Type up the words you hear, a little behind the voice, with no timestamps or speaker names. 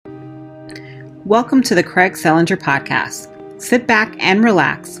Welcome to the Craig Selinger Podcast. Sit back and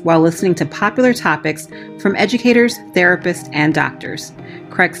relax while listening to popular topics from educators, therapists, and doctors.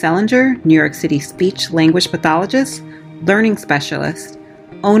 Craig Selinger, New York City speech language pathologist, learning specialist,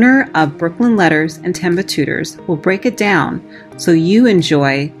 owner of Brooklyn Letters and Temba Tutors, will break it down so you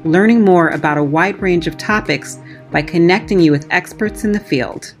enjoy learning more about a wide range of topics by connecting you with experts in the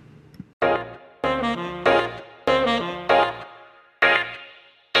field.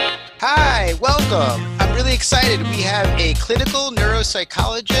 Hi, welcome. I'm really excited. We have a clinical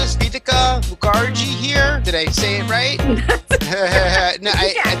neuropsychologist, Preetika Mukherjee here. Did I say it right? No,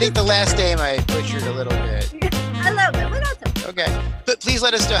 I think the last name I butchered a little bit. Hello, but we're awesome. Okay, but please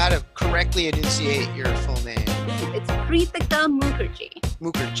let us know how to correctly enunciate your full name. It's Preetika Mukherjee.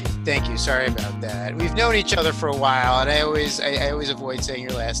 Mukherjee. Thank you. Sorry about that. We've known each other for a while, and I always avoid saying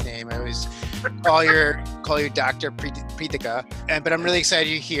your last name. I always call you Dr. Preetika. But I'm really excited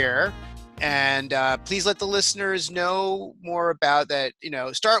you're here. And please let the listeners know more about that.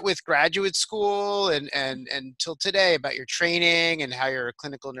 Start with graduate school and till today about your training and how you're a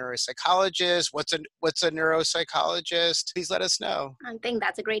clinical neuropsychologist. What's a neuropsychologist? Please let us know. I think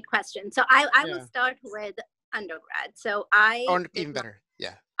that's a great question. So I will start with undergrad. So Even better.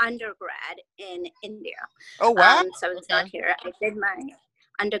 Yeah. Undergrad in India. Oh, wow. So it's not here. I did my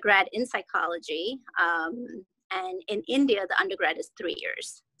undergrad in psychology. And in India, the undergrad is 3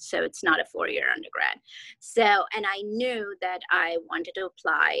 years. So it's not a 4-year undergrad. And I knew that I wanted to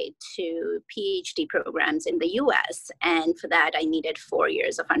apply to PhD programs in the US. And for that, I needed 4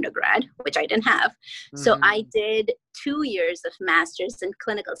 years of undergrad, which I didn't have. Mm-hmm. So I did 2 years of master's in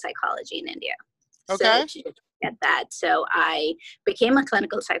clinical psychology in India. Okay. So to get that. So I became a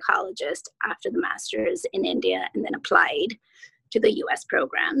clinical psychologist after the master's in India and then applied to the US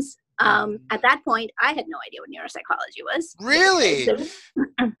programs. At that point, I had no idea what neuropsychology was. Really?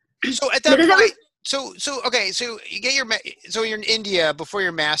 So at that point, so you get so you're in India before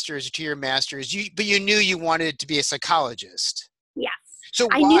your master's, or 2-year master's, but you knew you wanted to be a psychologist. Yes. So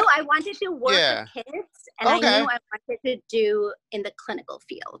I knew I wanted to work with kids, and I knew I wanted to do in the clinical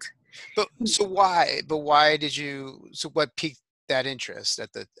field. But so why? But why did you? So what piqued that interest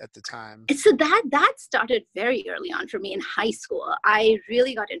at the time? So that started very early on for me in high school. I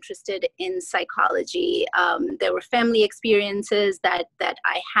really got interested in psychology. There were family experiences that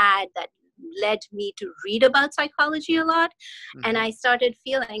I had that led me to read about psychology a lot. Mm-hmm. And I started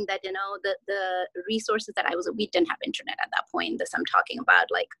feeling that, the resources that we didn't have internet at that point. This I'm talking about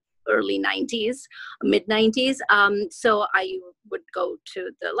like early 90s, mid 90s. So I would go to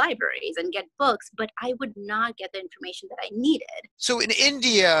the libraries and get books, but I would not get the information that I needed. So in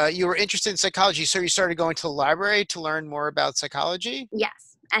India, you were interested in psychology. So you started going to the library to learn more about psychology?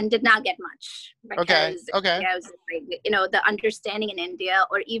 Yes. And did not get much. Because, Okay. The understanding in India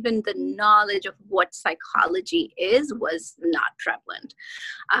or even the knowledge of what psychology was not prevalent.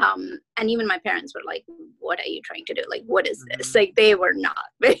 And even my parents were like, what are you trying to do? Like, what is this? Like, they were not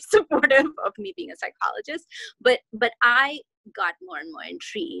very supportive of me being a psychologist. But I got more and more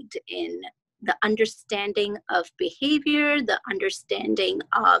intrigued in the understanding of behavior, the understanding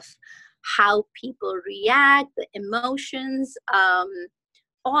of how people react, the emotions,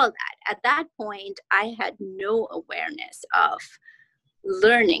 all that. At that point, I had no awareness of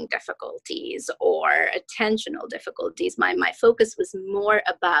learning difficulties or attentional difficulties. My focus was more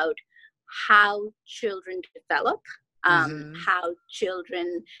about how children develop, how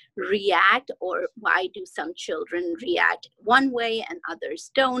children react, or why do some children react one way and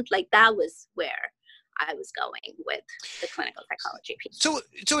others don't. Like, that was where I was going with the clinical psychology piece. So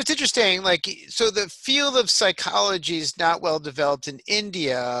it's interesting, so the field of psychology is not well developed in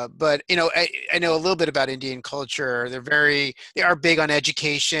India, but, I know a little bit about Indian culture. They are big on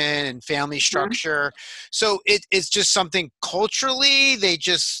education and family structure. Mm-hmm. So it's just something culturally, they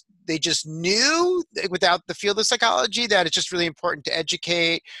just knew without the field of psychology that it's just really important to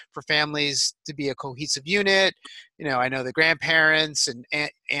educate for families to be a cohesive unit. I know the grandparents and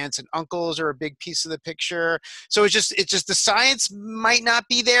aunts and uncles are a big piece of the picture. So it's just the science might not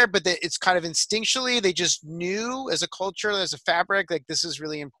be there, but it's kind of instinctually, they just knew as a culture, as a fabric, like this is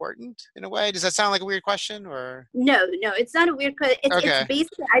really important in a way. Does that sound like a weird question or? No, it's not a weird question. It's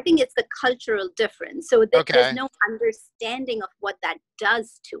basically, I think it's the cultural difference. So there's no understanding of what that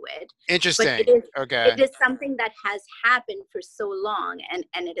does to it. Interesting. But it is something that has happened for so long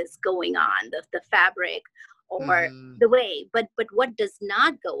and it is going on, the fabric or the way, but what does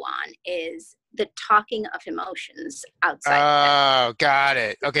not go on is the talking of emotions outside. Oh, got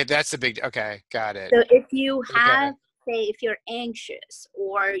it. Okay, that's the big, okay, got it. So if you have, say, if you're anxious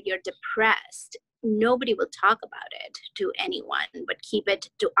or you're depressed, nobody will talk about it to anyone, but keep it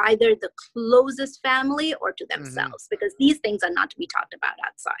to either the closest family or to themselves, because these things are not to be talked about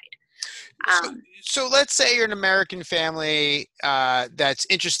outside. So let's say you're an American family that's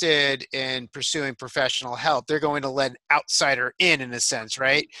interested in pursuing professional help. They're going to let an outsider in a sense,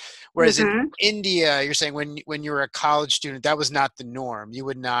 right? Whereas in India, you're saying when you were a college student, that was not the norm. You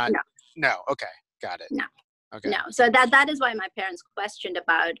would not. No. Okay. Got it. No. Okay. No. So that is why my parents questioned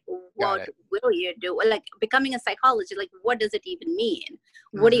about what will you do? Like becoming a psychologist, like what does it even mean?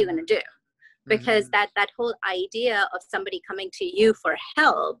 What are you going to do? Because that whole idea of somebody coming to you for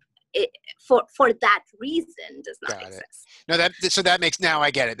help, for that reason does not exist. No, that makes, now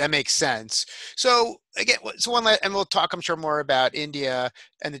I get it. That makes sense. So again, and we'll talk, I'm sure, more about India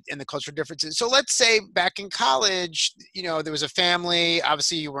and the cultural differences. So let's say back in college, there was a family,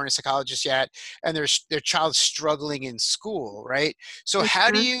 obviously you weren't a psychologist yet, and their child's struggling in school, right? So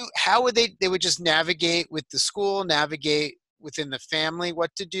how would they would just navigate with the school, navigate within the family,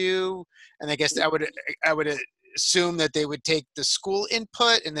 what to do? And I guess I would assume that they would take the school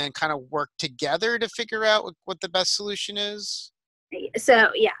input and then kind of work together to figure out what the best solution is.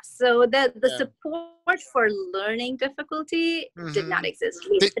 So the support for learning difficulty did not exist,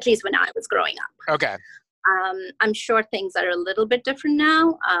 at least when I was growing up. Okay. I'm sure things are a little bit different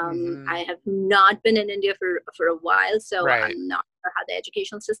now. I have not been in India for a while, so I'm not sure how the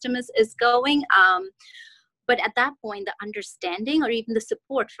educational system is going. But at that point, the understanding or even the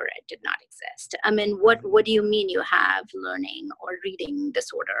support for it did not exist. I mean, what do you mean you have learning or reading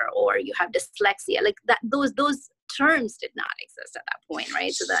disorder or you have dyslexia? Like that, those terms did not exist at that point,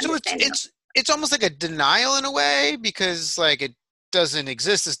 right? So it's almost like a denial in a way, because like it doesn't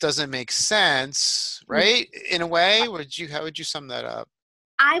exist. This doesn't make sense, right? In a way, how would you sum that up?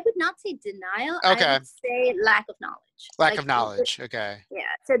 I would not say denial. Okay. I would say lack of knowledge. Lack of knowledge. Okay. Yeah.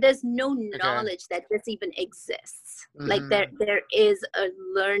 So there's no knowledge that this even exists. Like there is a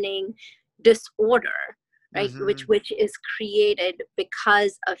learning disorder, right? Which is created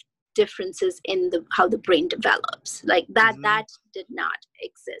because of differences in how the brain develops. Like that did not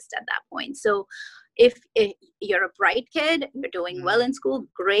exist at that point. So if you're a bright kid, you're doing well in school,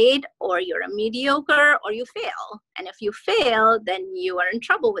 great, or you're a mediocre, or you fail. And if you fail, then you are in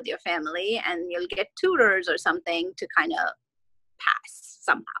trouble with your family and you'll get tutors or something to kind of pass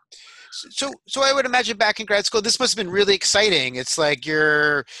somehow. So I would imagine back in grad school, this must have been really exciting. It's like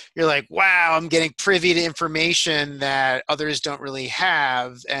you're like, wow, I'm getting privy to information that others don't really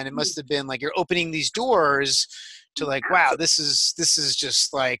have. And it must have been like you're opening these doors to like, wow, this is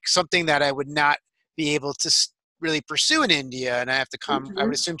just like something that I would not be able to really pursue in India, and I have to come, I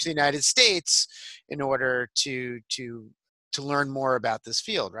would assume, to the United States in order to learn more about this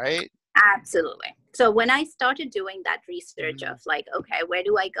field, right? Absolutely. So when I started doing that research of like, okay, where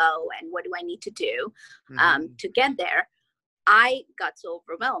do I go and what do I need to do to get there, I got so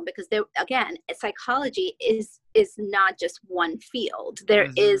overwhelmed because psychology is not just one field. There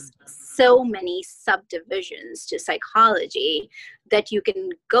is so many subdivisions to psychology that you can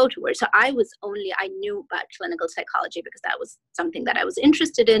go towards. So I knew about clinical psychology because that was something that I was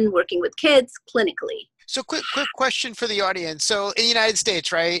interested in, working with kids clinically. So quick question for the audience. So in the United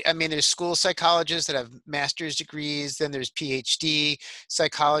States, right? I mean, there's school psychologists that have master's degrees, then there's PhD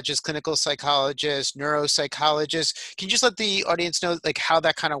psychologists, clinical psychologists, neuropsychologists. Can you just let the audience know like how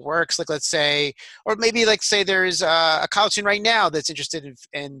that kind of works? Like let's say, or maybe like say there's a college student right now that's interested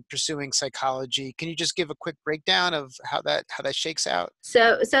in pursuing psychology. Can you just give a quick breakdown of how that shakes out?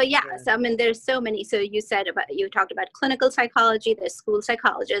 So I mean, there's so many. So you talked about clinical psychology, there's school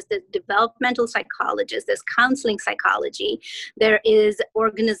psychologists, there's developmental psychologists, there's counseling psychology, there is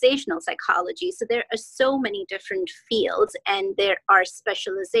organizational psychology. So there are so many different fields and there are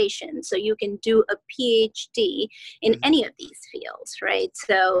specializations. So you can do a PhD in any of these fields, right?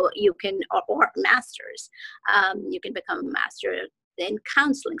 So you can, or masters, you can become a master in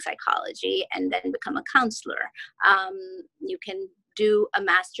counseling psychology and then become a counselor. You can do a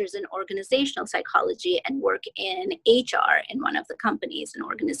master's in organizational psychology and work in HR in one of the companies and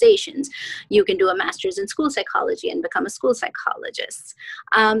organizations. You can do a master's in school psychology and become a school psychologist.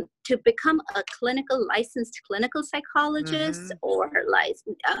 To become a licensed clinical psychologist or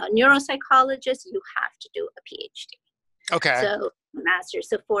neuropsychologist, you have to do a PhD. Okay. So master's.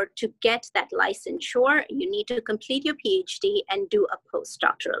 So to get that licensure, you need to complete your PhD and do a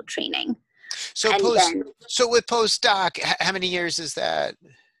postdoctoral training. So with postdoc, how many years is that?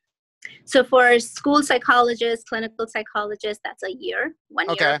 So for school psychologists, clinical psychologists, that's a year, 1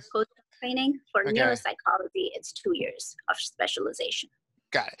 year of postdoc training. For neuropsychology, it's 2 years of specialization.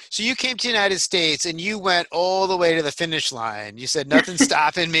 Got it. So you came to the United States and you went all the way to the finish line. You said, nothing's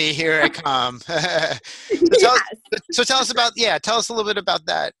stopping me. Here I come. Yes. So tell us about, tell us a little bit about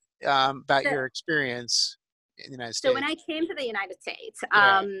that, about So, your experience in the United so when States. I came to the United States,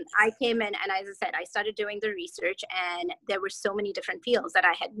 Yeah. I came in and, as I said, I started doing the research, and there were so many different fields that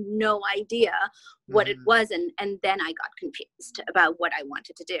I had no idea what it Mhm. was. And then I got confused about what I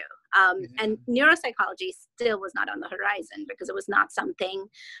wanted to do. And Mhm. neuropsychology still was not on the horizon because it was not something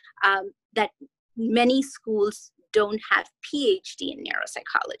that many schools don't have PhD in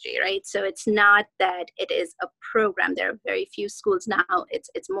neuropsychology, right? So it's not that it is a program. There are very few schools now.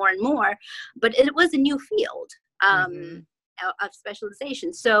 It's more and more, but it was a new field Mhm. of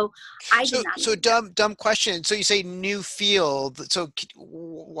specialization. So I did not So know that. dumb question. So you say new field. So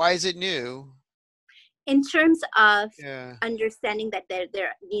why is it new? In terms of Yeah. understanding that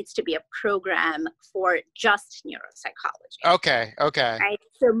there needs to be a program for just neuropsychology. Okay. Okay. Right.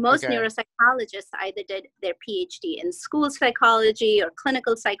 So most Okay. neuropsychologists either did their PhD in school psychology or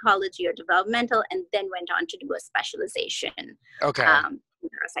clinical psychology or developmental, and then went on to do a specialization Okay. in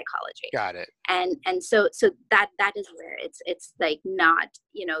neuropsychology. Got it. And so that is where it's like not,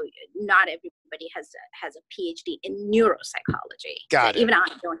 not everybody has a PhD in neuropsychology. So Got it. even I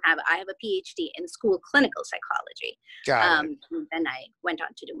have a PhD in school clinical psychology. Got it. Then I went on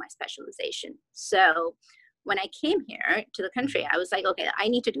to do my specialization. So when I came here to the country, I was like, okay, I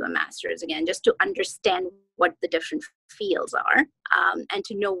need to do a master's again just to understand what the different fields are, and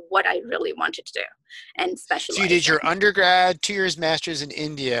to know what I really wanted to do and specialize. So you did your undergrad, 2 years master's in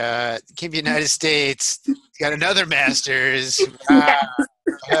India, came to the United States, got another master's. Yes.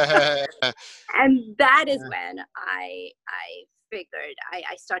 Wow. And that is when I figured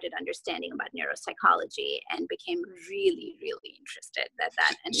I started understanding about neuropsychology and became really, really interested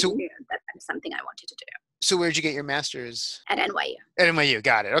and So knew that was something I wanted to do so where'd you get your master's? at NYU. At NYU.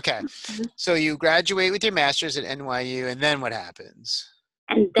 Got it. Okay. Mhm. So you graduate with your master's at NYU, and then what happens?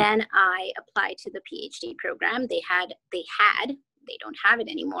 And then I applied to the PhD program. They don't have it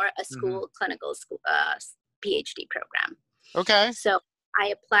anymore, a school clinical school PhD program. Okay. So I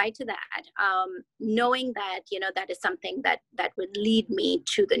applied to that, knowing that, that is something that would lead me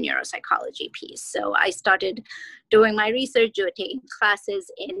to the neuropsychology piece. So I started doing my research, taking classes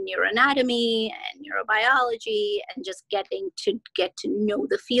in neuroanatomy and neurobiology, and just get to know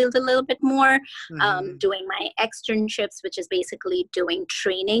the field a little bit more, doing my externships, which is basically doing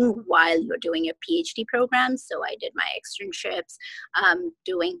training while you're doing your PhD program. So I did my externships,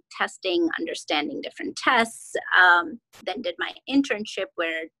 doing testing, understanding different tests, then did my internship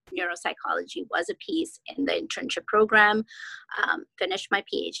where neuropsychology was a piece in the internship program, finished my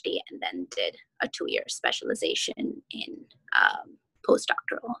PhD, and then did a 2-year specialization in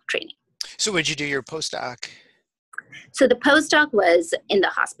postdoctoral training. So where'd you do your postdoc? So the postdoc was in the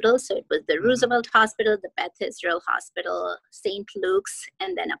hospital. So it was the Roosevelt Hospital, the Beth Israel Hospital, St. Luke's,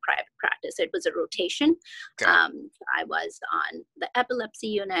 and then a private practice. So it was a rotation. Okay. I was on the epilepsy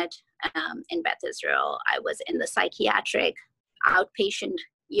unit in Beth Israel. I was in the psychiatric outpatient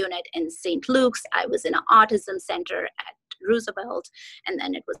unit in St. Luke's. I was in an autism center at Roosevelt, and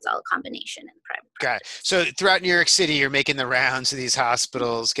then it was all a combination in private practice. Got it. So throughout New York City, you're making the rounds to these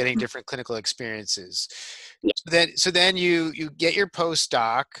hospitals, getting different clinical experiences. Yeah. So then you get your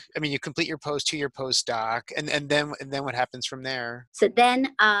postdoc. I mean, you complete your 2-year postdoc, and then what happens from there? So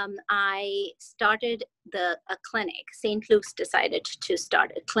then I started a clinic. St. Luke's decided to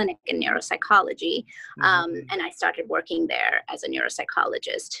start a clinic in neuropsychology, and I started working there as a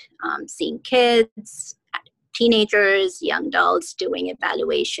neuropsychologist, seeing kids, teenagers, young adults, doing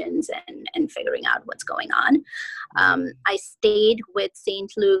evaluations and figuring out what's going on. I stayed with St.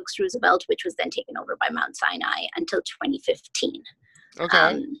 Luke's Roosevelt, which was then taken over by Mount Sinai, until 2015. Okay.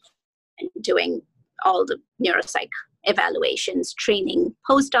 And doing all the neuropsych evaluations, training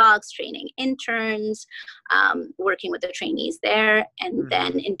postdocs, training interns, working with the trainees there. And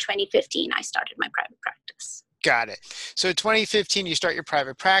then in 2015, I started my private practice. Got it. So 2015, you start your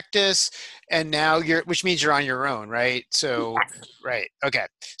private practice, and now which means you're on your own, right? So, yes. Right. Okay.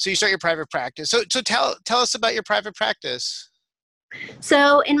 So you start your private practice. So tell us about your private practice.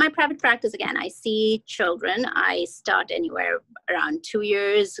 So in my private practice, again, I see children. I start anywhere around 2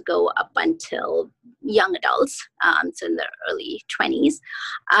 years, go up until young adults, so in the early 20s.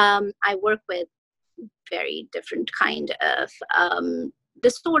 I work with very different kind of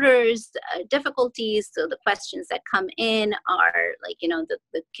disorders, difficulties. So the questions that come in are like,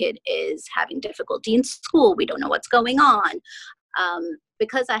 the kid is having difficulty in school. We don't know what's going on.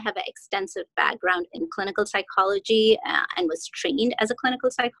 Because I have an extensive background in clinical psychology and was trained as a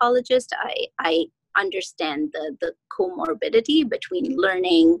clinical psychologist, I understand the comorbidity between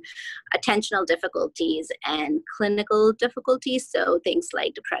learning, attentional difficulties, and clinical difficulties. So things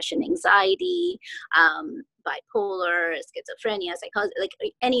like depression, anxiety, bipolar, schizophrenia, psychosis,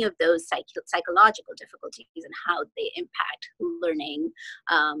 like any of those psychological difficulties and how they impact learning,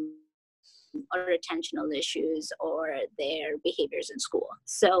 or attentional issues or their behaviors in school.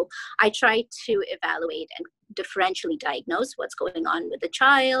 So I try to evaluate and differentially diagnose what's going on with the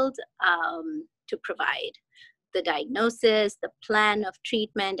child, to provide the diagnosis, the plan of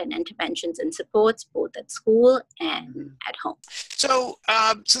treatment and interventions and supports both at school and at home. So,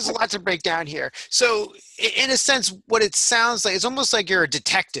 so there's a lot to break down here. So in a sense, what it sounds like, it's almost like you're a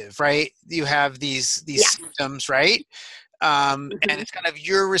detective, right? You have these symptoms, right? And it's kind of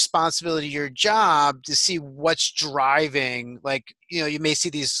your responsibility, your job to see what's driving, like, you may see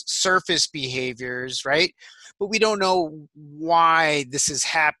these surface behaviors, right? But we don't know why this is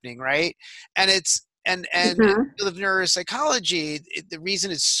happening, right? And it's, and in the field of neuropsychology, the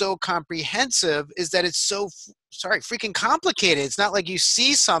reason it's so comprehensive is that it's so, freaking complicated. It's not like you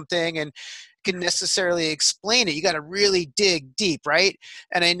see something and can necessarily explain it. You got to really dig deep, right?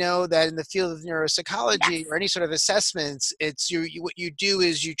 And I know that in the field of neuropsychology or any sort of assessments, it's what you do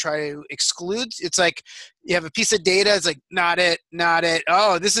is you try to exclude. It's like you have a piece of data. It's like, not it.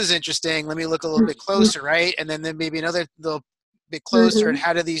 Oh, this is interesting. Let me look a little bit closer, right? And then maybe another little bit closer, and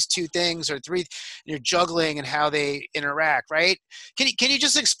how do these two things or three, and you're juggling and how they interact, right? Can you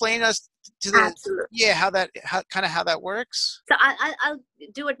just explain us to the Absolutely. how that works? So I'll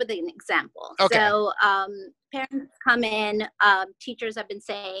do it with an example. Okay. So parents come in, teachers have been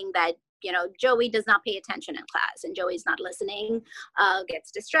saying that Joey does not pay attention in class and Joey's not listening,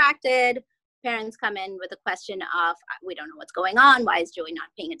 gets distracted. Parents come in with a question of, we don't know what's going on. Why is Joey not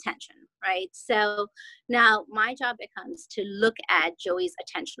paying attention, right? So now my job becomes to look at Joey's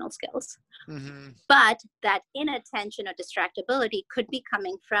attentional skills. But that inattention or distractibility could be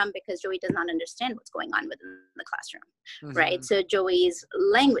coming from because Joey does not understand what's going on within the classroom, right? So Joey's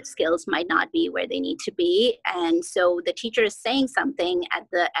language skills might not be where they need to be. And so the teacher is saying something at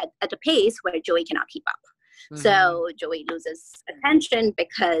a pace where Joey cannot keep up. So Joey loses attention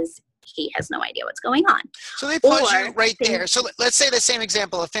because he has no idea what's going on. So they put you right there. So let's say the same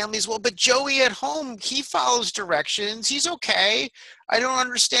example of families. Well, but Joey at home, he follows directions. He's okay. I don't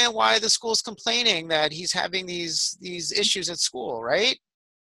understand why the school's complaining that he's having these issues at school, right?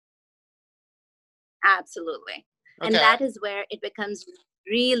 Absolutely. Okay. And that is where it becomes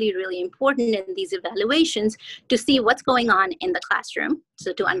really, really important in these evaluations to see what's going on in the classroom.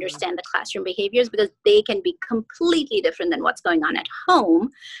 So to understand the classroom behaviors, because they can be completely different than what's going on at home.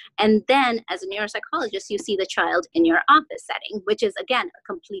 And then as a neuropsychologist, you see the child in your office setting, which is, again, a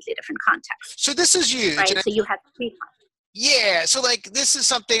completely different context. So this is huge. Right? So you have three. Yeah, so like this is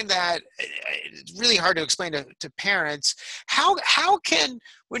something that it's really hard to explain to parents. How can,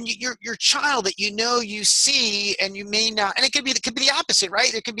 when your child that you see and you may not, and it could be the opposite,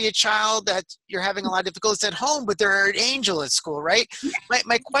 right? It could be a child that you're having a lot of difficulties at home, but they're an angel at school, right?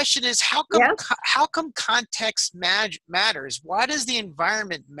 My question is, how come context matters? Why does the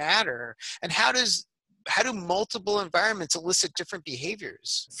environment matter, and how do multiple environments elicit different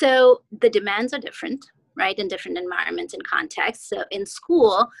behaviors? So the demands are different, right, in different environments and contexts. So in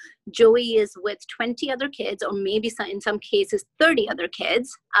school, Joey is with 20 other kids, or maybe in some cases 30 other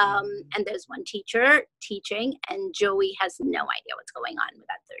kids, and there's one teacher teaching, and Joey has no idea what's going on with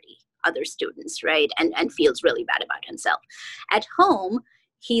that 30 other students, right, and feels really bad about himself. At home,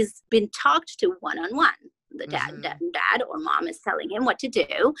 he's been talked to one-on-one. The dad or mom is telling him what to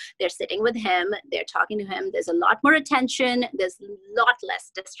do. They're sitting with him. They're talking to him. There's a lot more attention. There's a lot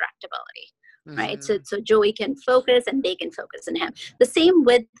less distractibility. Right. So Joey can focus and they can focus on him. The same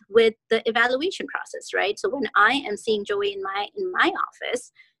with the evaluation process, right? So when I am seeing Joey in my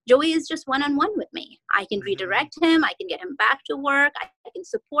office, Joey is just one-on-one with me. I can redirect him. I can get him back to work. I can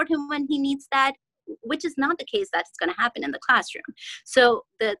support him when he needs that, which is not the case that's going to happen in the classroom. So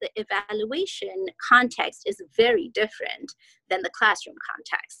the evaluation context is very different than the classroom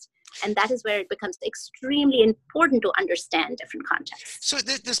context. And that is where it becomes extremely important to understand different contexts. So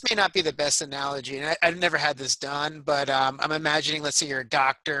this may not be the best analogy, and I've never had this done, but I'm imagining, let's say you're a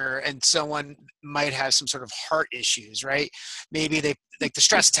doctor and someone might have some sort of heart issues, right? Maybe they, like the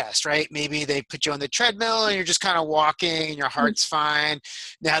stress test, right? Maybe they put you on the treadmill and you're just kind of walking and your heart's fine.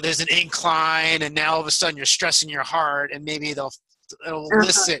 Now there's an incline and now all of a sudden you're stressing your heart, and maybe it'll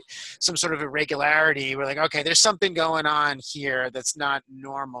elicit some sort of irregularity. We're like, okay, there's something going on here that's not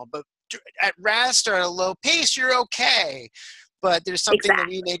normal. But at rest or at a low pace, you're okay. But there's something that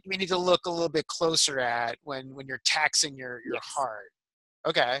we need to look a little bit closer at when you're taxing your heart.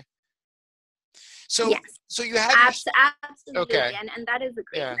 Okay. So, Yes, so you have absolutely, okay, and that is a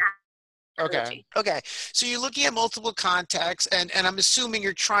great yeah, analogy. okay. So you're looking at multiple contexts, and I'm assuming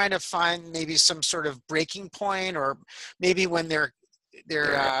you're trying to find maybe some sort of breaking point, or maybe when their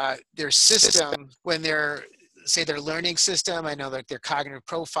system, when they're, say, their learning system. I know like their cognitive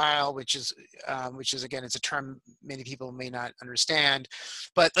profile, which is again, it's a term many people may not understand,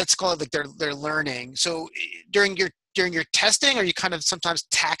 but let's call it like their learning. So during your testing, are you kind of sometimes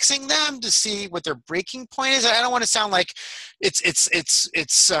taxing them to see what their breaking point is? I don't want to sound like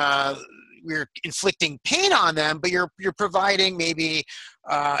we're inflicting pain on them, but you're providing maybe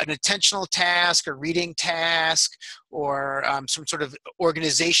an attentional task, a reading task, or some sort of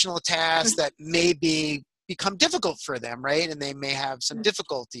organizational task that may become difficult for them, right? And they may have some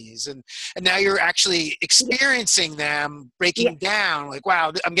difficulties, and now you're actually experiencing them breaking down, like,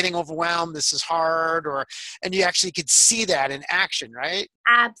 wow, I'm getting overwhelmed, this is hard, and you actually could see that in action, right?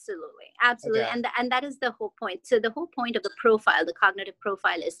 Absolutely. Okay. And that is the whole point. So the whole point of the profile, the cognitive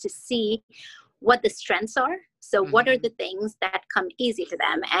profile, is to see what the strengths are. So what are the things that come easy to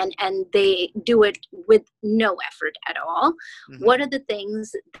them, and they do it with no effort at all? What are the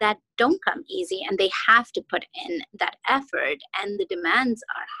things that don't come easy and they have to put in that effort, and the demands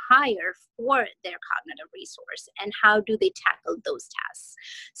are higher for their cognitive resource, and how do they tackle those tasks?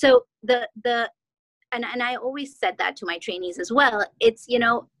 So and I always said that to my trainees as well. It's,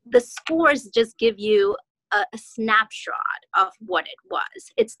 the scores just give you a snapshot of what it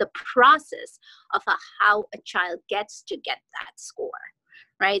was. It's the process of how a child gets to get that score,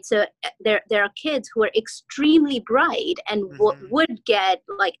 right? So there are kids who are extremely bright and would get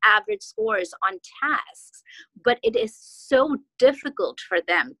like average scores on tasks, but it is so difficult for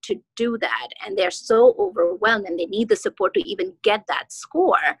them to do that, and they're so overwhelmed, and they need the support to even get that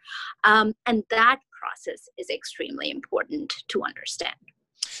score. And that process is extremely important to understand.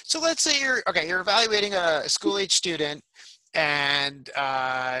 So let's say you're evaluating a school-age student, and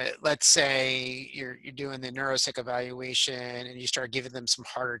let's say you're doing the neuropsych evaluation, and you start giving them some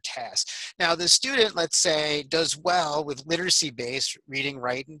harder tasks. Now, the student, let's say, does well with literacy-based reading,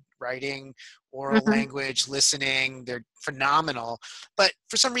 writing, oral language, listening. They're phenomenal. But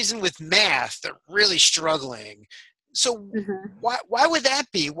for some reason with math, they're really struggling. So why would that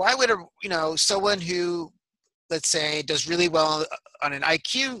be? Why would someone who, let's say, does really well on an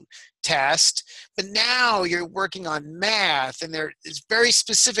IQ test, but now you're working on math, and it's very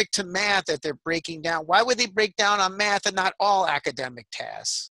specific to math that they're breaking down. Why would they break down on math and not all academic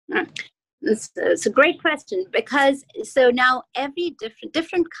tasks? It's a great question, because so now every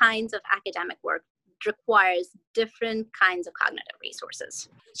different kinds of academic work requires different kinds of cognitive resources.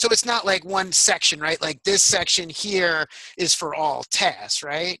 So it's not like one section, right? Like this section here is for all tasks,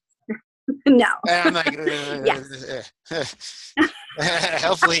 right? No. And I'm like,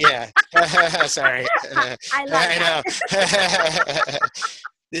 hopefully, yeah. Sorry. I love that.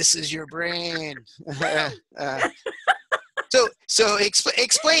 This is your brain. So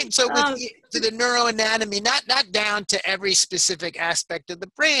explain. So to the neuroanatomy, not down to every specific aspect of the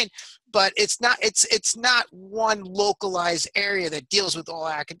brain, but it's not one localized area that deals with all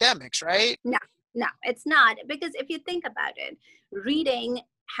academics, right? No, it's not, because if you think about it, reading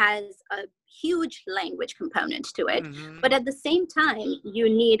has a huge language component to it, but at the same time, you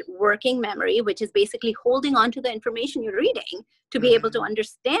need working memory, which is basically holding on to the information you're reading to be able to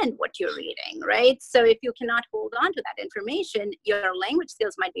understand what you're reading, right? So if you cannot hold on to that information, your language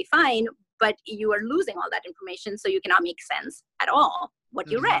skills might be fine, but you are losing all that information, so you cannot make sense at all what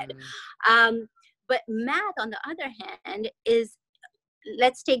you read. But math, on the other hand, is,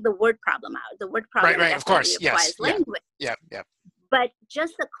 let's take the word problem out. The word problem right, of course, requires language. Yeah. But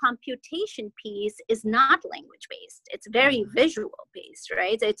just the computation piece is not language based. It's very visual based,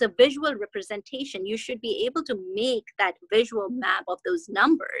 right? So it's a visual representation. You should be able to make that visual map of those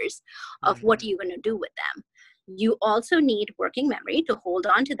numbers of what you're going to do with them. You also need working memory to hold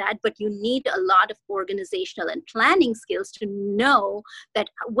on to that, but you need a lot of organizational and planning skills to know that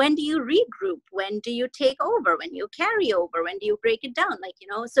when do you regroup, when do you take over, when you carry over, when do you break it down,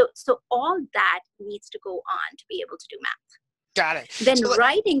 so all that needs to go on to be able to do math. Got it. Then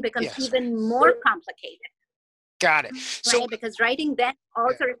writing becomes even more complicated. Got it. Right? Because writing then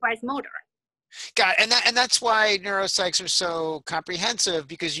also requires motor. Got it. And that's why neuropsychs are so comprehensive,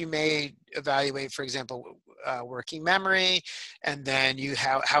 because you may evaluate, for example, working memory, and then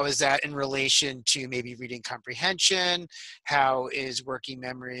how is that in relation to maybe reading comprehension? How is working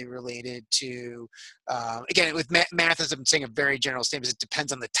memory related to, again, with math, as I'm saying, a very general statement, it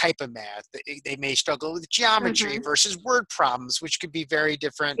depends on the type of math. They may struggle with geometry versus word problems, which could be very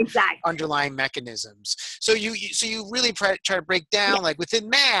different underlying mechanisms. So you really try to break down, like within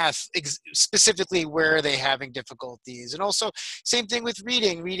math, specifically where are they having difficulties, and also same thing with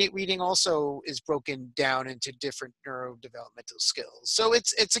reading. Reading also is broken down into different neurodevelopmental skills. So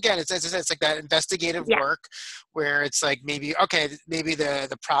it's again, it's as I said, it's like that investigative work where it's like maybe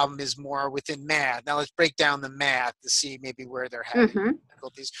the problem is more within math. Now let's break down the math to see maybe where they're having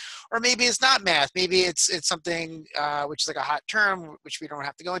difficulties, or maybe it's not math. Maybe it's something which is like a hot term, which we don't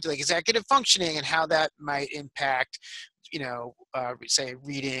have to go into, like executive functioning and how that might impact, say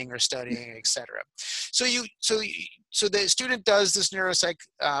reading or studying, etc. So the student does this neuropsych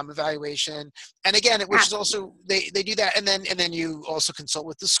evaluation, and again, which is also they do that, and then you also consult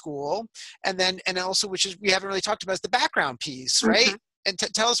with the school, and also, which is we haven't really talked about, is the background piece, right? And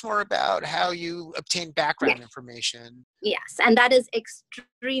tell us more about how you obtain background information. Yes, and that is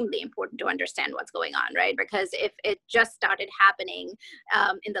extremely important to understand what's going on, right? Because if it just started happening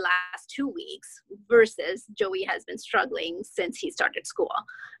in the last 2 weeks versus Joey has been struggling since he started school,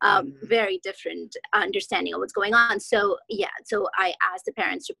 very different understanding of what's going on. So so I asked the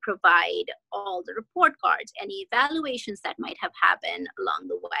parents to provide all the report cards, any evaluations that might have happened along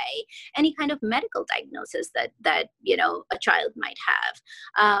the way, any kind of medical diagnosis that a child might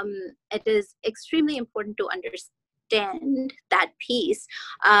have. It is extremely important to understand that piece,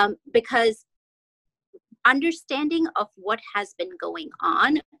 because understanding of what has been going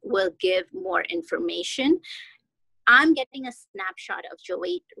on will give more information. I'm getting a snapshot of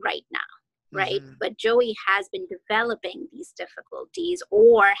Joey right now, right? But Joey has been developing these difficulties,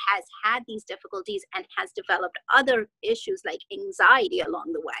 or has had these difficulties and has developed other issues like anxiety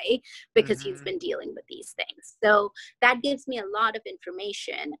along the way because he's been dealing with these things. So that gives me a lot of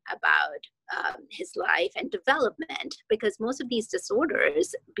information about his life and development, because most of these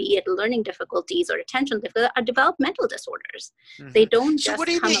disorders, be it learning difficulties or attention difficulties, are developmental disorders. They don't just what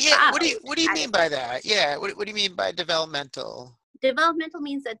do you come mean? about. What do you mean by that? Yeah, what do you mean by developmental? Developmental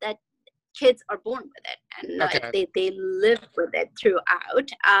means that kids are born with it, and they live with it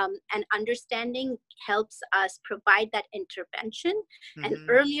throughout. And understanding helps us provide that intervention. And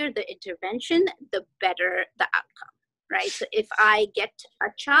earlier the intervention, the better the outcome, right? So if I get a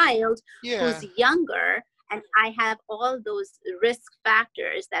child who's younger and I have all those risk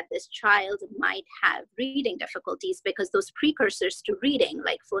factors that this child might have reading difficulties, because those precursors to reading,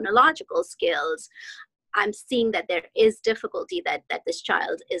 like phonological skills, I'm seeing that there is difficulty, that this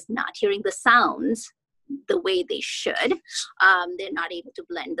child is not hearing the sounds the way they should. They're not able to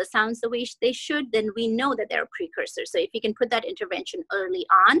blend the sounds the way they should. Then we know that there are precursors. So if we can put that intervention early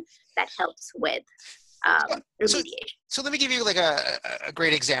on, that helps with remediation. So let me give you like a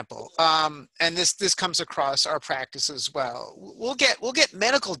great example. And this comes across our practice as well. We'll get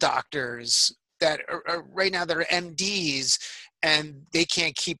medical doctors that are right now that are MDs, and they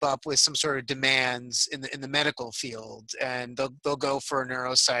can't keep up with some sort of demands in the medical field, and they'll go for a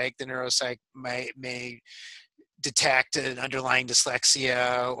neuropsych. The neuropsych may detect an underlying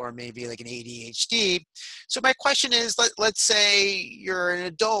dyslexia or maybe like an ADHD. So my question is, let's say you're an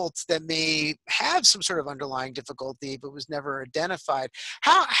adult that may have some sort of underlying difficulty but was never identified.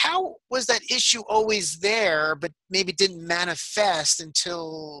 How was that issue always there but maybe didn't manifest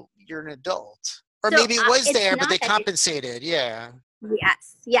until you're an adult? Or so, maybe it was there but they compensated. Yes,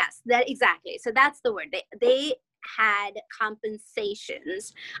 that exactly. So that's the word. They had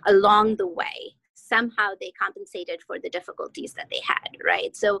compensations along the way. Somehow they compensated for the difficulties that they had,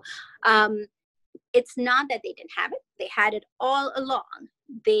 right? So it's not that they didn't have it. They had it all along.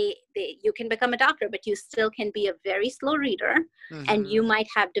 You can become a doctor, but you still can be a very slow reader, and you might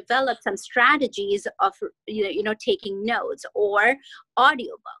have developed some strategies of taking notes or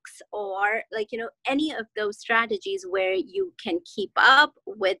audiobooks, or any of those strategies where you can keep up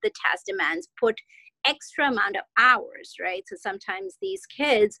with the task demands, put extra amount of hours, right? So sometimes these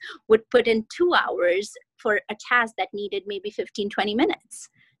kids would put in 2 hours for a task that needed maybe 15-20 minutes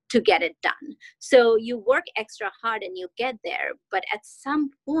to get it done. So you work extra hard and you get there, but at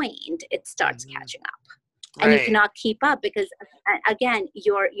some point it starts catching up, and you cannot keep up because, again,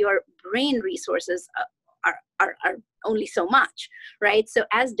 your brain resources are only so much, right? So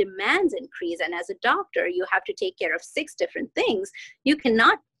as demands increase, and as a doctor, you have to take care of 6 different things. You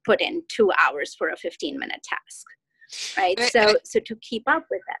cannot put in 2 hours for a 15-minute task, right? So to keep up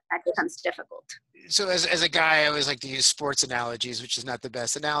with that becomes difficult. So as a guy, I always like to use sports analogies, which is not the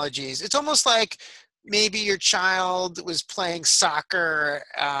best analogies. It's almost like maybe your child was playing soccer,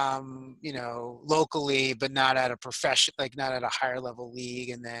 locally, but not at a profession, like not at a higher level league.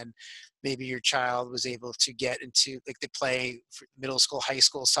 And then maybe your child was able to get into, like, they play for middle school, high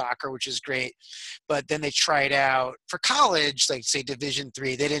school soccer, which is great. But then they tried out for college, like say Division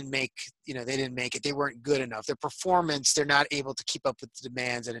III. They didn't make it. They weren't good enough. Their performance, they're not able to keep up with the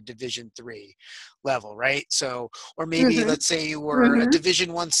demands at a Division III level, right? So, or maybe let's say you were a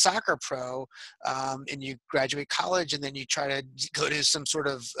Division I soccer pro, and you graduate college, and then you try to go to some sort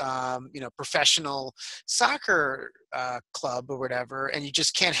of professional soccer club or whatever, and you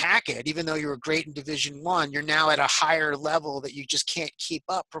just can't hack it. Even though you were great in Division I, you're now at a higher level that you just can't keep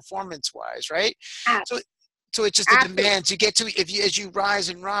up performance-wise, right? So it's just the demands you get to. As you rise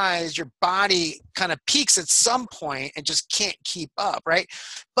and rise, your body kind of peaks at some point and just can't keep up, right?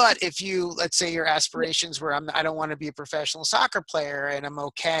 But if you, let's say your aspirations were, I don't want to be a professional soccer player, and I'm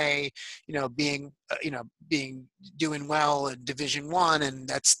okay, doing well in Division I, and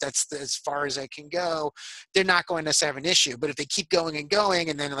that's as far as I can go, they're not going to necessarily have an issue. But if they keep going and going,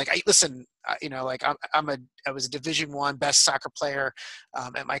 and then like, I was a Division I best soccer player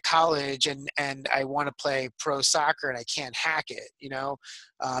at my college, and I want to play pro soccer and I can't hack it,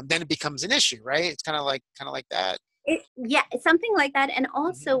 then it becomes an issue, right? It's kind of like that. It's something like that. And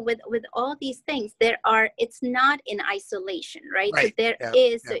also with all these things, it's not in isolation, right?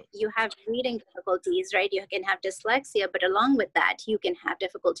 So you have reading difficulties, right? You can have dyslexia, but along with that, you can have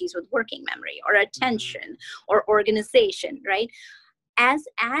difficulties with working memory or attention or organization, right? As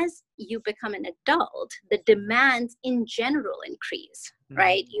you become an adult, the demands in general increase,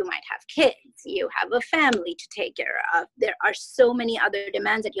 right? You might have kids, you have a family to take care of. There are so many other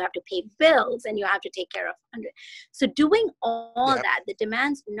demands that you have to pay bills and you have to take care of. So doing all that, the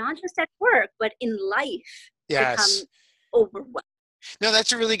demands, not just at work, but in life, become overwhelming. No,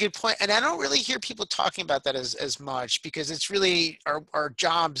 that's a really good point. And I don't really hear people talking about that as much, because it's really, our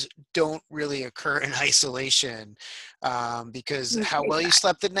jobs don't really occur in isolation, because how well you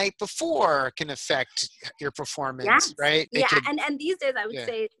slept the night before can affect your performance, right? And these days I would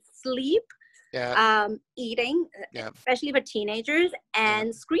say sleep, eating, especially for teenagers,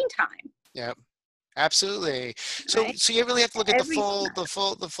 and screen time. Yeah, absolutely. So you really have to look at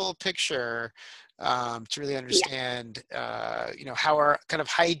the full picture. To really understand, how our kind of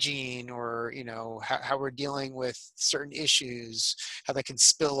hygiene, or, how we're dealing with certain issues, how that can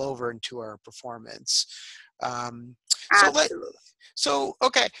spill over into our performance. So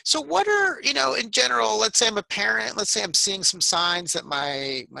what are, in general, let's say I'm a parent, let's say I'm seeing some signs that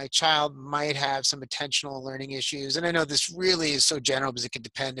my child might have some attentional learning issues. And I know this really is so general, because it can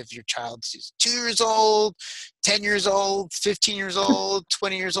depend if your child's 2 years old, 10 years old, 15 years old,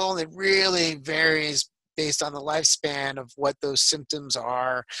 20 years old. It really varies based on the lifespan of what those symptoms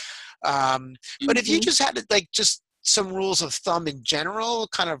are. But if you just had to, just some rules of thumb in general,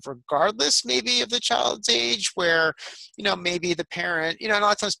 kind of regardless maybe of the child's age, where, maybe the parent, a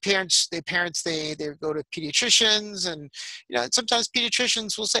lot of times parents they go to pediatricians, and, sometimes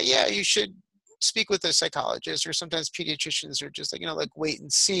pediatricians will say, yeah, you should speak with a psychologist, or sometimes pediatricians are just like, wait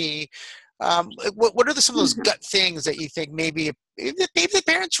and see. What are some of those gut things that you think maybe the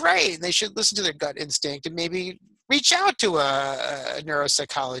parent's right and they should listen to their gut instinct, and maybe reach out to a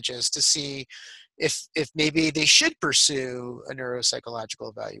neuropsychologist to see if maybe they should pursue a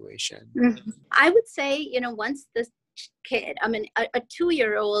neuropsychological evaluation? I would say, once this kid, a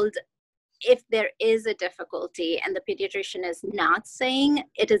 2-year-old, if there is a difficulty and the pediatrician is not saying,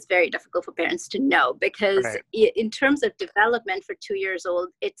 it is very difficult for parents to know, because in terms of development for 2 years old,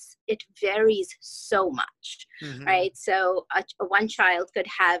 it varies so much, right? So one child could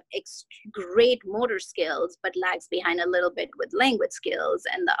have great motor skills, but lags behind a little bit with language skills.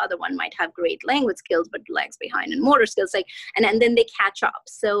 And the other one might have great language skills, but lags behind in motor skills. And then they catch up.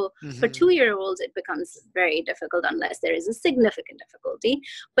 So for 2-year-olds, it becomes very difficult unless there is a significant difficulty.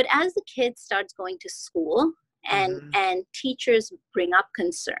 But as the kid starts going to school, and teachers bring up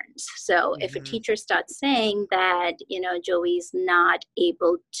concerns. So if a teacher starts saying that, Joey's not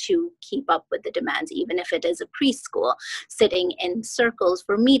able to keep up with the demands, even if it is a preschool, sitting in circles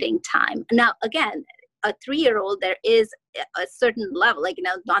for meeting time. Now, again, a 3-year-old, there is a certain level,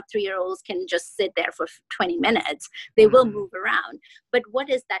 not 3-year-olds can just sit there for 20 minutes. They will move around. But what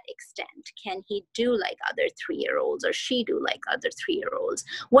is that extent? Can he do like other 3-year-olds, or she do like other 3-year-olds?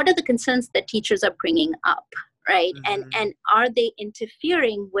 What are the concerns that teachers are bringing up, right? And are they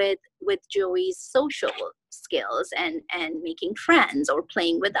interfering with Joey's social skills and making friends or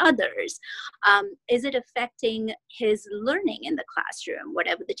playing with others? Is it affecting his learning in the classroom?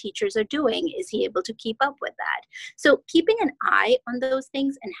 Whatever the teachers are doing, is he able to keep up with that? So keeping an eye on those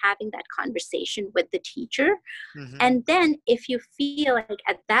things and having that conversation with the teacher. Mm-hmm. And then if you feel like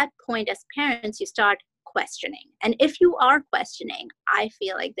at that point as parents, you start questioning. And if you are questioning, I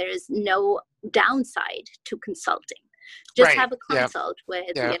feel like there is no downside to consulting. Just Right. have a consult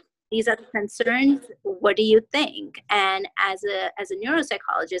with, Yeah. you know, these are the concerns. What do you think? And as a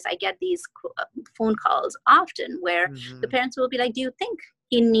neuropsychologist, I get these phone calls often where Mm-hmm. the parents will be like, do you think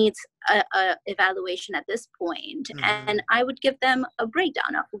he needs a evaluation at this point? Mm-hmm. And I would give them a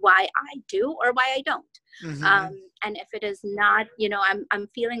breakdown of why I do or why I don't. Mm-hmm. And if it is not, you know, I'm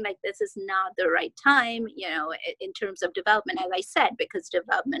feeling like this is not the right time, you know, in terms of development, as I said, because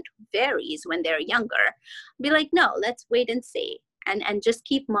development varies when they're younger, be like, no, let's wait and see. And just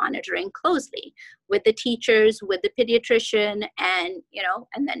keep monitoring closely with the teachers, with the pediatrician, and, you know,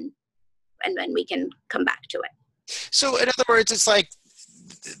 and then we can come back to it. So in other words, it's like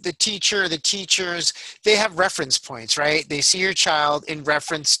the teacher, the teachers, they have reference points, right? They see your child in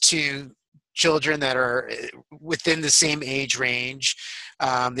reference to children that are within the same age range.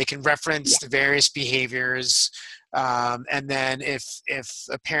 They can reference the various behaviors. And then if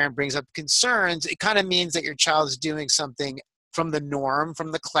a parent brings up concerns, it kind of means that your child is doing something from the norm,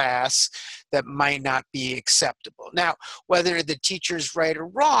 from the class, that might not be acceptable. Now, whether the teacher's right or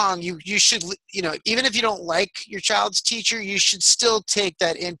wrong, you should, you know, even if you don't like your child's teacher, you should still take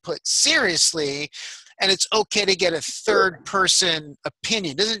that input seriously. And it's okay to get a third person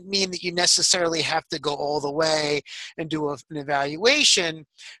opinion. Doesn't mean that you necessarily have to go all the way and do an evaluation,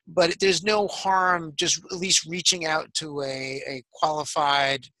 but there's no harm just at least reaching out to a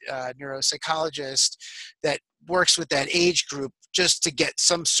qualified neuropsychologist that works with that age group, just to get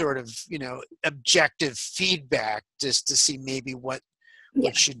some sort of, you know, objective feedback, just to see maybe what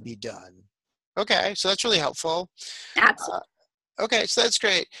should be done. Okay, so that's really helpful. Absolutely. Okay, so that's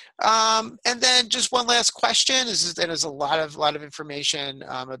great. And then just one last question. There's a lot of information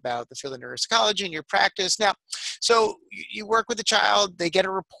about the field of neuropsychology and your practice. Now, so you work with the child, they get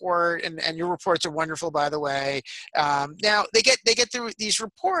a report, and your reports are wonderful, by the way. Now they get through these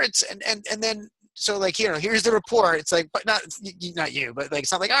reports, and then, so like, you know, here's the report. It's like, but not you, but like,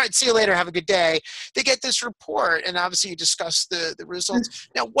 it's not like, all right, see you later, have a good day. They get this report, and obviously you discuss the results.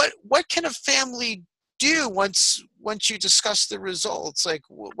 Now, what can a family do once you discuss the results? Like,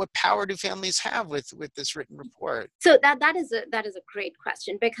 what power do families have with this written report? So that is a great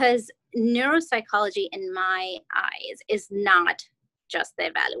question, because neuropsychology, in my eyes, is not just the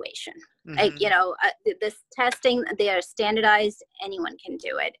evaluation. Mm-hmm. Like, you know, this testing, they are standardized. Anyone can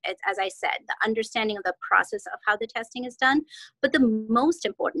do it. It's, as I said, the understanding of the process of how the testing is done. But the most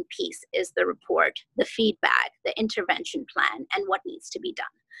important piece is the report, the feedback, the intervention plan, and what needs to be done.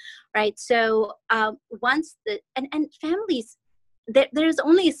 Right. So once and families, there's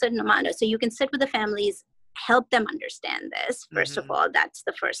only a certain amount of, so you can sit with the families, help them understand this. First of all, that's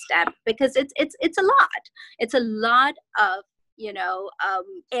the first step, because it's a lot. It's a lot of, you know,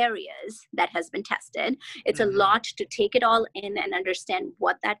 areas that has been tested. It's a lot to take it all in and understand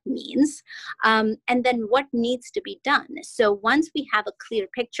what that means, and then what needs to be done. So once we have a clear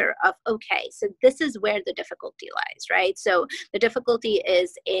picture of, okay, so this is where the difficulty lies, right? So the difficulty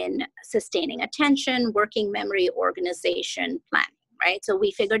is in sustaining attention, working memory, organization, planning. Right. So we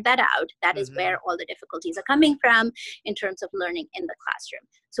figured that out. That is where all the difficulties are coming from in terms of learning in the classroom.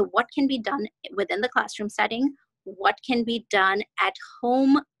 So what can be done within the classroom setting? What can be done at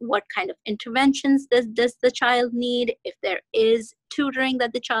home? What kind of interventions does the child need? If there is tutoring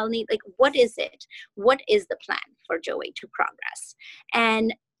that the child needs, like, what is it? What is the plan for Joey to progress?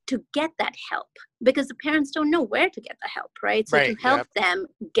 And to get that help, because the parents don't know where to get the help, right? So to help them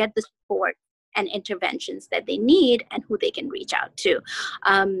get the support and interventions that they need and who they can reach out to.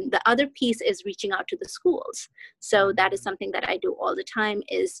 The other piece is reaching out to the schools. So that is something that I do all the time,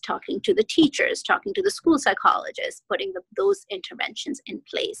 is talking to the teachers, talking to the school psychologists, putting those interventions in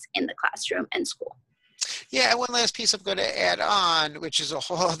place in the classroom and school. Yeah, and one last piece I'm going to add on, which is a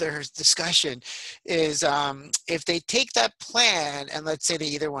whole other discussion, is if they take that plan and let's say they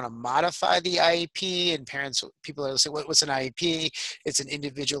either want to modify the IEP, and people will say, what's an IEP? It's an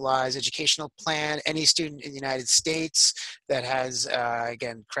individualized educational plan. Any student in the United States that has,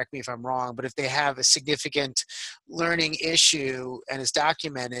 again, correct me if I'm wrong, but if they have a significant learning issue and is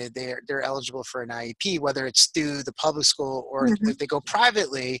documented, they're eligible for an IEP, whether it's through the public school or if they go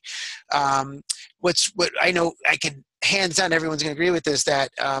privately. What I know, I can hands down, everyone's going to agree with this, that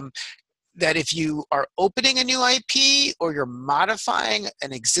that if you are opening a new IEP or you're modifying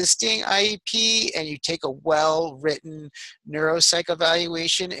an existing IEP and you take a well-written neuropsych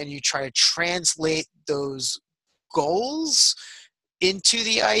evaluation and you try to translate those goals into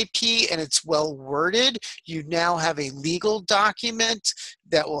the IEP and it's well worded, you now have a legal document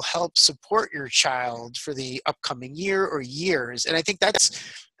that will help support your child for the upcoming year or years. And I think that's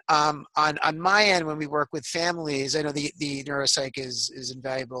on my end, when we work with families, I know the neuropsych is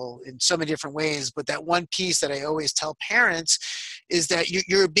invaluable in so many different ways, but that one piece that I always tell parents is that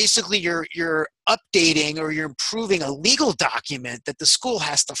you're basically you're updating or you're improving a legal document that the school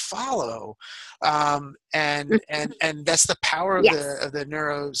has to follow, and that's the power of the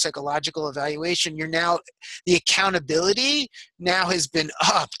neuropsychological evaluation. You're now, the accountability now has been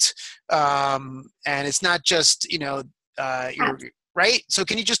upped, and it's not just you're right. So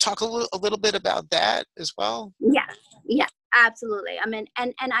can you just talk a little bit about that as well? Yeah, absolutely. I mean,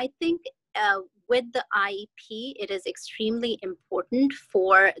 and I think with the IEP, it is extremely important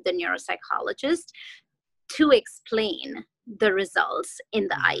for the neuropsychologist to explain the results in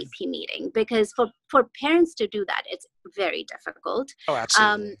the IEP meeting, because for parents to do that, it's very difficult. Oh,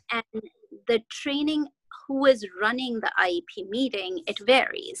 absolutely. And the training, who is running the IEP meeting, it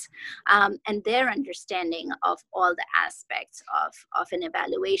varies. And their understanding of all the aspects of an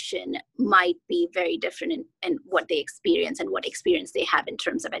evaluation might be very different in what they experience and what experience they have in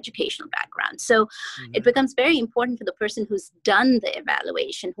terms of educational background. So it becomes very important for the person who's done the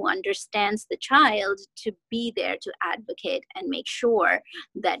evaluation, who understands the child, to be there to advocate and make sure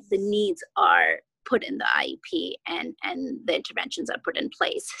that the needs are put in the IEP and the interventions are put in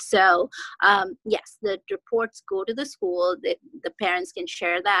place. So yes, the reports go to the school. The parents can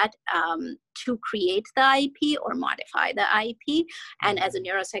share that to create the IEP or modify the IEP. And as a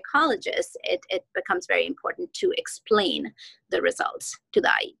neuropsychologist, it becomes very important to explain the results to the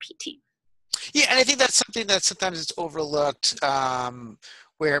IEP team. Yeah, and I think that's something that sometimes it's overlooked,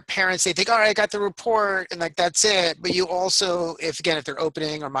 where parents, they think, all right, I got the report and like, that's it. But you also, if they're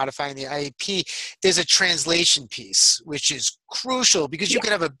opening or modifying the IEP, there's a translation piece, which is crucial, because you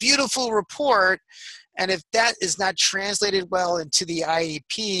can have a beautiful report, and if that is not translated well into the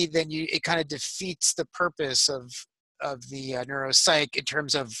IEP, then it kind of defeats the purpose of the neuropsych in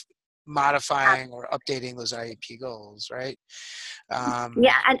terms of modifying or updating those IEP goals, right?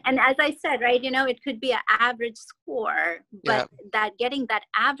 Yeah, and as I said, right, it could be an average score, but that getting that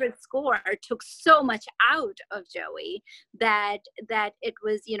average score took so much out of Joey that it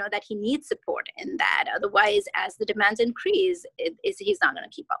was, that he needs support in that. Otherwise, as the demands increase, he's not going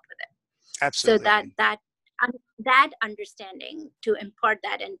to keep up with it. Absolutely. So that understanding, to impart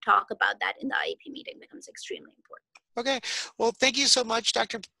that and talk about that in the IEP meeting, becomes extremely important. Okay. Well, thank you so much,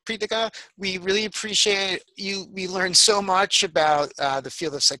 Dr. Preetika. We really appreciate you. We learned so much about the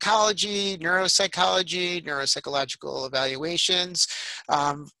field of psychology, neuropsychology, neuropsychological evaluations.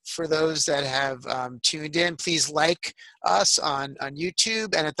 For those that have tuned in, please like us on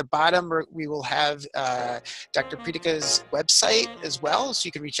YouTube. And at the bottom, we will have Dr. Preetika's website as well, so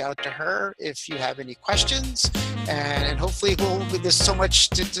you can reach out to her if you have any questions. And hopefully, there's so much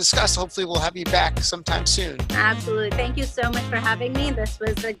to discuss. Hopefully, we'll have you back sometime soon. Absolutely. Thank you so much for having me. This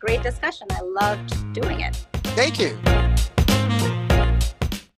was a great discussion. I loved doing it. Thank you.